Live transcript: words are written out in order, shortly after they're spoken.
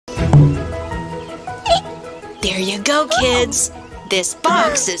There you go, kids. This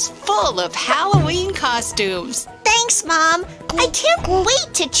box is full of Halloween costumes. Thanks, Mom. I can't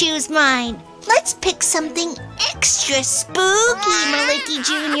wait to choose mine. Let's pick something extra spooky, Miliki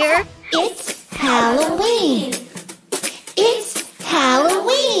Jr. It's Halloween. It's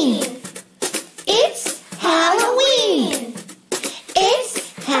Halloween. It's Halloween.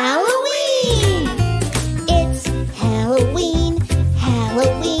 It's Halloween. It's Halloween.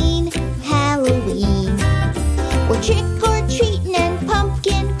 Halloween. Halloween. We're trick-or-treating and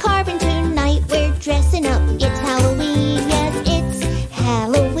pumpkin carving tonight. We're dressing up. It's Halloween. Yes, it's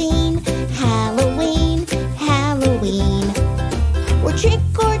Halloween. Halloween. Halloween. We're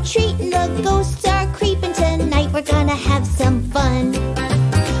trick-or-treating. The ghosts are creeping tonight. We're gonna have some fun.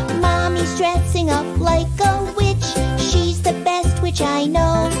 Mommy's dressing up like a witch. She's the best witch I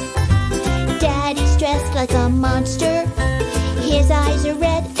know. Daddy's dressed like a monster. His eyes are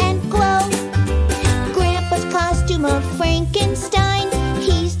red and glow. Grandpa's costume of Frankenstein.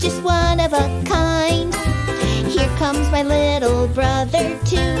 He's just one of a kind. Here comes my little brother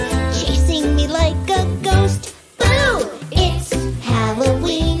too, chasing me like a ghost. Boo! It's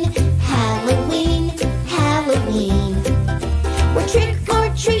Halloween. Halloween. Halloween. We're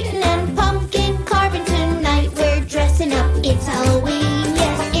trick-or-treating and pumpkin carving tonight. We're dressing up. It's Halloween.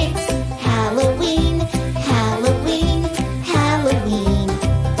 Yes, it's Halloween. Halloween. Halloween.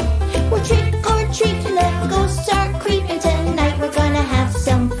 We're trick-or-treating. The ghosts are creeping tonight. We're gonna have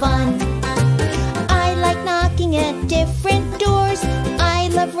some fun. I like knocking at different doors. I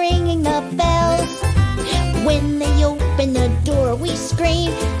love ringing the bells. When they open the door, we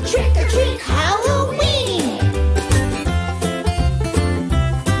scream, trick-or-treat Halloween!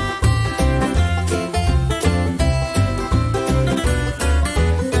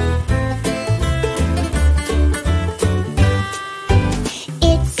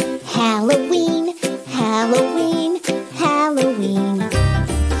 It's Halloween, Halloween, Halloween.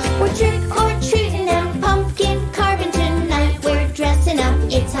 We're trick-or-treating and pumpkin carving tonight. We're dressing up.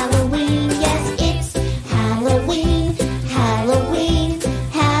 It's Halloween. Yes, it's Halloween, Halloween,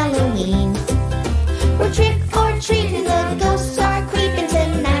 Halloween. We're trick-or-treating. The ghosts are creeping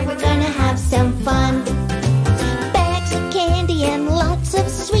tonight. We're gonna have some fun. Bags of candy and lots of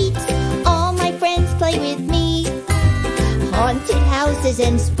sweets. All my friends play with me. Haunted houses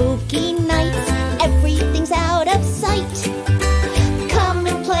and spooky nights. Everything's out of sight. Come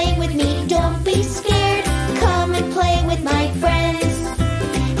and play with me, don't be scared. Come and play with my friends.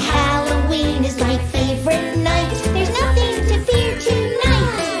 Halloween is my favorite night. There's nothing to fear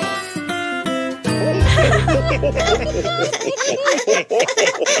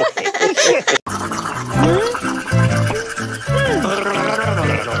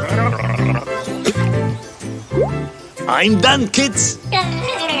I'm done, kids.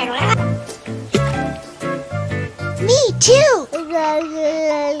 Me too.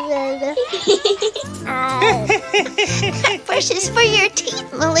 Brushes for your teeth,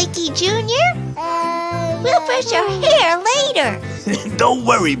 Miliki Jr. We'll brush your hair later. Don't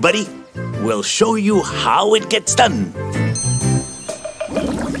worry, buddy. We'll show you how it gets done.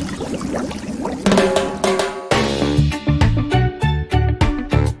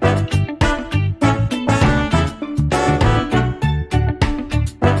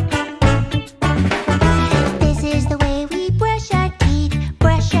 This is the way we brush our teeth,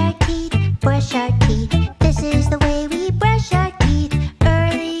 brush our teeth, brush our teeth. This is the way we brush our teeth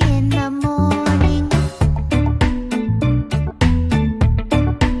early in the morning.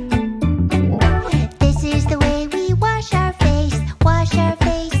 This is the way we wash our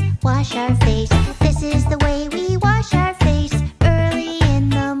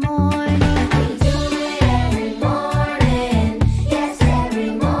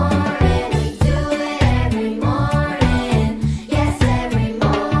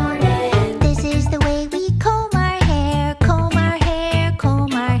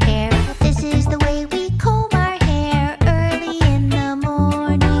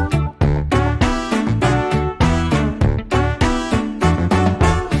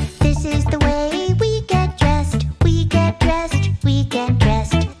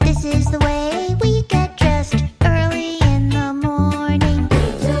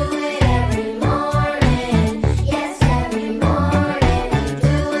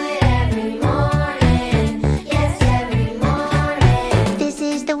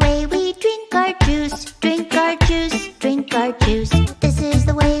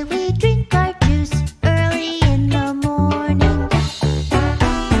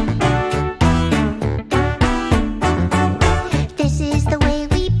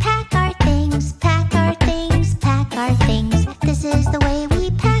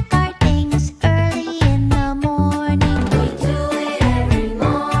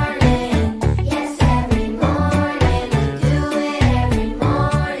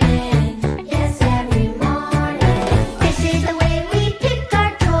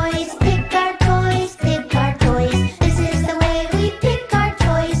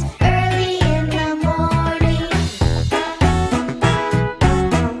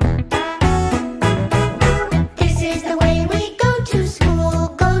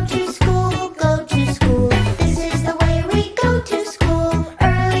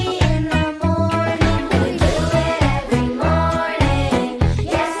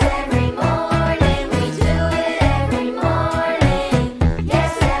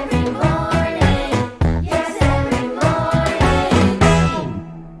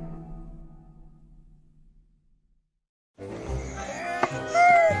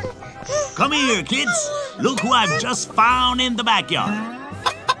kids. Look who I've just found in the backyard.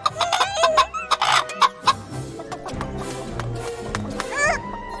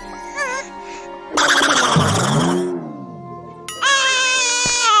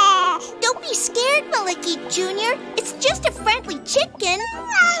 Don't be scared, Miliki Jr. It's just a friendly chicken.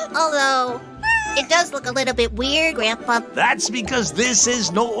 Although, it does look a little bit weird, Grandpa. That's because this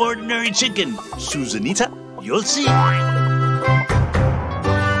is no ordinary chicken. Susanita, you'll see.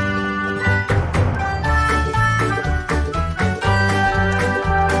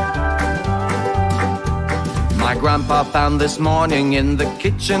 My grandpa found this morning in the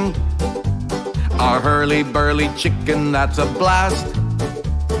kitchen a hurly-burly chicken that's a blast.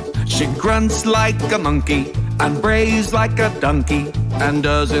 She grunts like a monkey and brays like a donkey and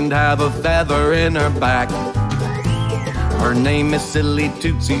doesn't have a feather in her back. Her name is Silly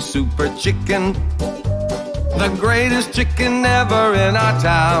Tootsie Super Chicken, the greatest chicken ever in our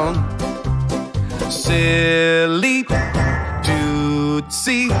town. Silly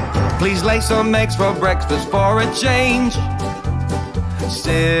Tootsie, please lay some eggs for breakfast for a change.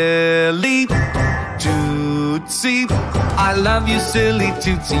 Silly Tootsie, I love you, Silly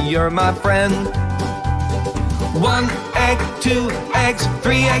Tootsie, you're my friend. 1 egg, 2 eggs,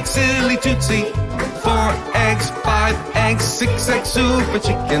 3 eggs, Silly Tootsie. 4 eggs, 5 eggs, 6 eggs, Super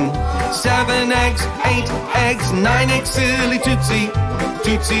Chicken. 7 eggs, 8 eggs, 9 eggs, Silly Tootsie.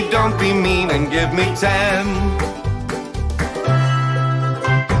 Tootsie, don't be mean and give me 10.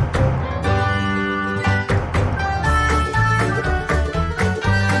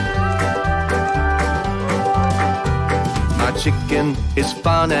 My chicken is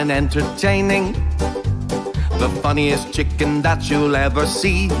fun and entertaining, the funniest chicken that you'll ever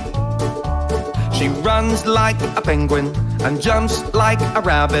see. She runs like a penguin and jumps like a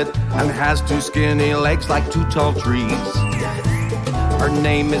rabbit and has 2 skinny legs like 2 tall trees. Her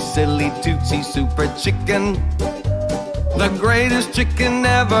name is Silly Tootsie Super Chicken, the greatest chicken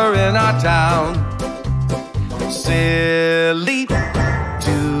ever in our town. Silly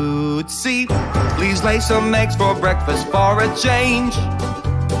Tootsie, please lay some eggs for breakfast for a change.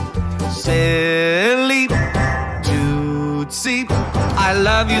 Silly Tootsie, I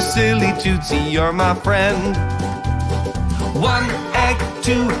love you, Silly Tootsie, you're my friend. 1 egg,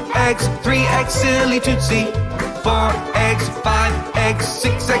 2 eggs, 3 eggs, Silly Tootsie. 4 eggs, 5 eggs,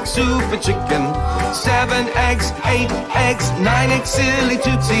 6 eggs, Super Chicken. 7 eggs, 8 eggs, 9 eggs, Silly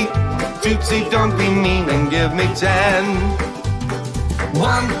Tootsie. Tootsie, don't be mean and give me 10.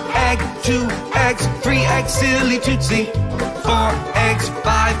 1 egg, 2 eggs, 3 eggs, Silly Tootsie. 4 eggs,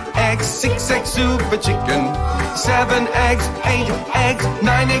 5 eggs, 6 eggs, Super Chicken. 7 eggs, 8 eggs,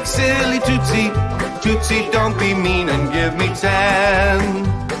 9 eggs, Silly Tootsie. Tootsie, don't be mean and give me 10.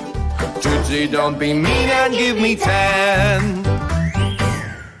 Tootsie, don't be mean and give me 10.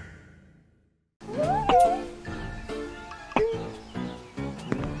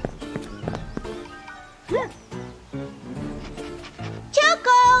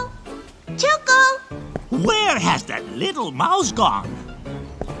 Choco! Choco! Where has that little mouse gone?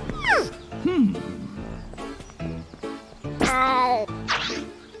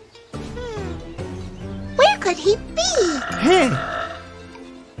 Where could he be? Hey,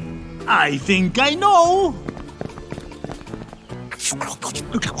 I think I know. He's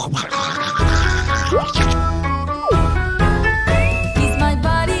my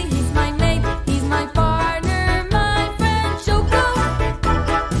buddy, he's my mate, he's my partner, my friend Choco.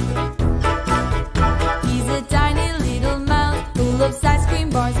 He's a tiny little mouse who loves ice cream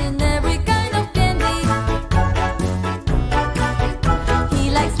bars and every kind of candy. He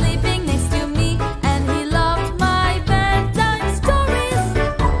likes sleeping next to me and he loved my bedtime stories.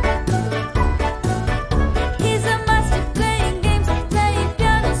 He's a master playing games, playing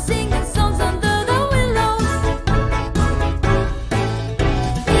piano, singing songs under the willows.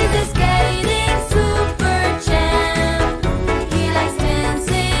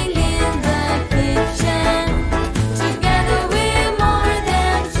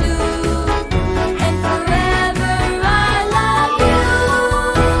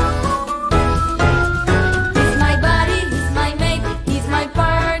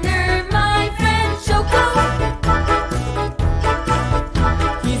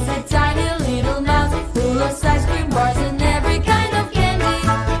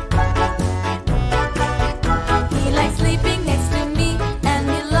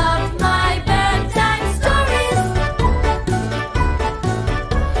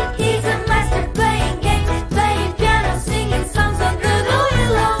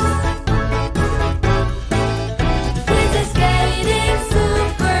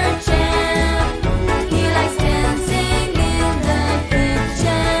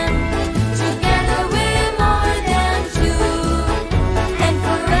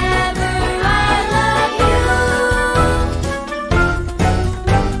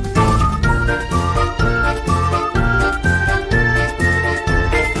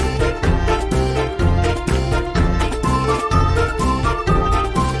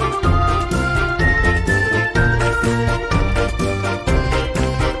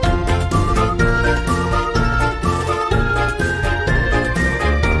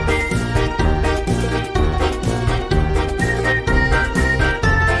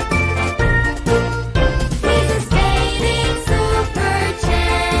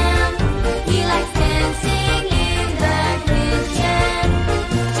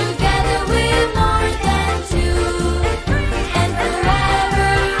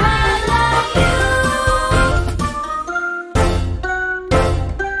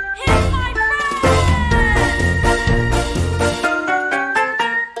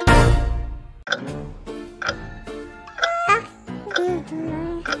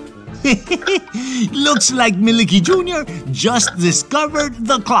 Looks like Miliki Jr. just discovered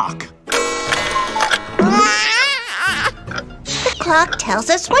the clock. The clock tells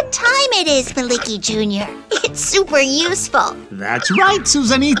us what time it is, Miliki Jr. It's super useful. That's right,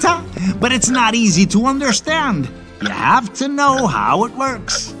 Susanita. But it's not easy to understand. You have to know how it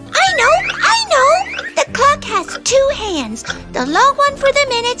works. I know! The clock has 2 hands. The long one for the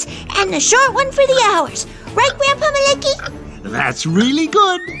minutes and the short one for the hours. Right, Grandpa Miliki? That's really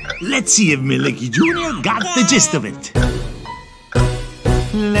good. Let's see if Miliki Jr. got the gist of it.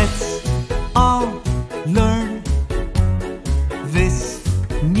 Let's all learn this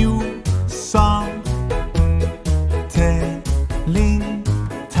new song, telling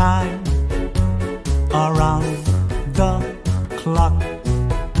time around the clock.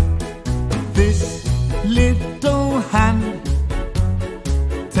 This little hand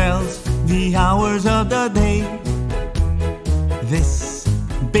tells the hours of the day. This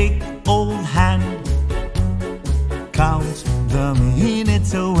big old hand counts the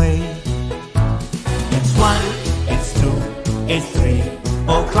minutes away. It's 1, it's 2, it's 3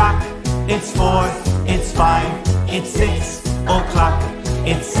 o'clock. It's 4, it's 5, it's 6 o'clock.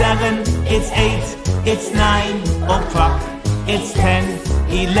 It's 7, it's 8, it's 9 o'clock. It's 10,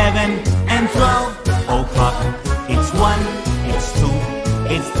 11, and 12 o'clock. It's 1, it's 2,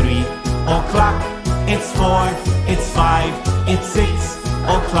 it's 3 o'clock. It's 4, it's 5, it's 6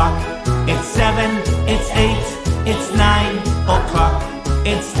 o'clock. It's 7, it's 8, it's 9 o'clock.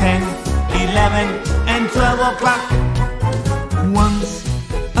 It's 10, 11, and 12 o'clock. Once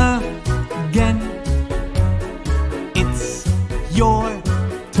again, it's your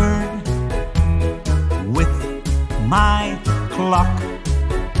turn with my clock.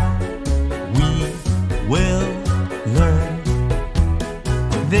 We will learn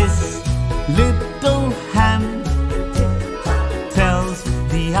this little hand tells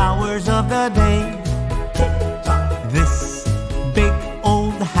the hours of the day. This big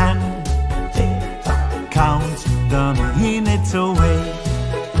old hand counts the minutes away.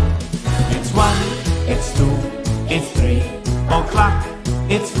 It's 1, it's 2, it's 3 o'clock.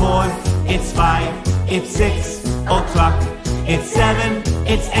 It's 4, it's 5, it's 6 o'clock. It's 7,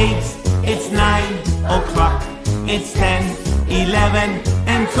 it's 8, it's 9 o'clock. It's 10, 11,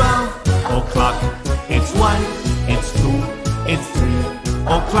 and 12 o'clock. It's 1, it's 2, it's 3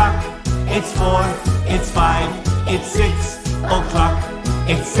 o'clock. It's 4, it's 5, it's 6 o'clock.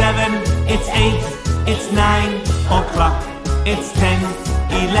 It's 7, it's 8, it's 9 o'clock. It's 10,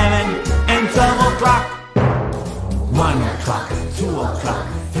 11, and 12 o'clock. 1 o'clock, 2 o'clock,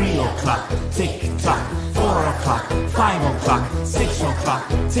 3 o'clock, tick tock. 4 o'clock, 5 o'clock, 6 o'clock,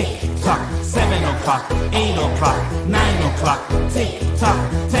 tick tock. 7 o'clock, 8 o'clock, 9 o'clock, tick tock.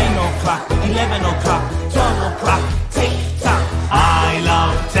 10 o'clock, 11 o'clock,